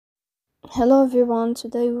Hello everyone,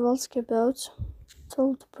 today we will talk about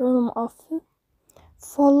the problem of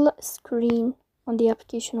full screen on the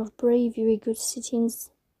application of Brave. You will go to settings.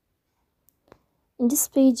 In this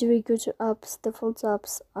page you will go to apps, default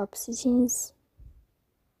apps, app settings.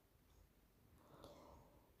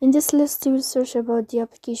 In this list you will search about the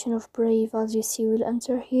application of Brave. As you see, we'll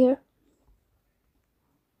enter here.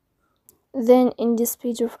 Then in this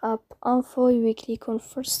page of app info you will click on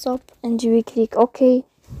first stop and you will click OK.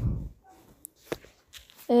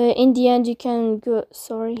 In the end you can go,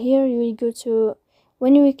 here you will go to,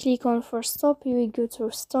 when you will click on first stop you will go to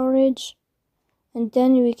storage and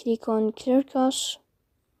then you will click on clear cache,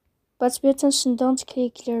 but pay attention, don't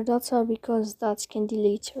click clear data because that can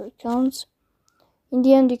delete your account. In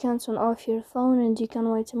the end you can turn off your phone and you can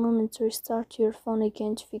wait a moment to restart your phone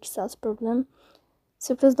again to fix that problem.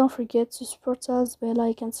 So please don't forget to support us by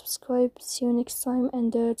like and subscribe. See you next time,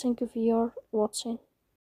 and thank you for your watching.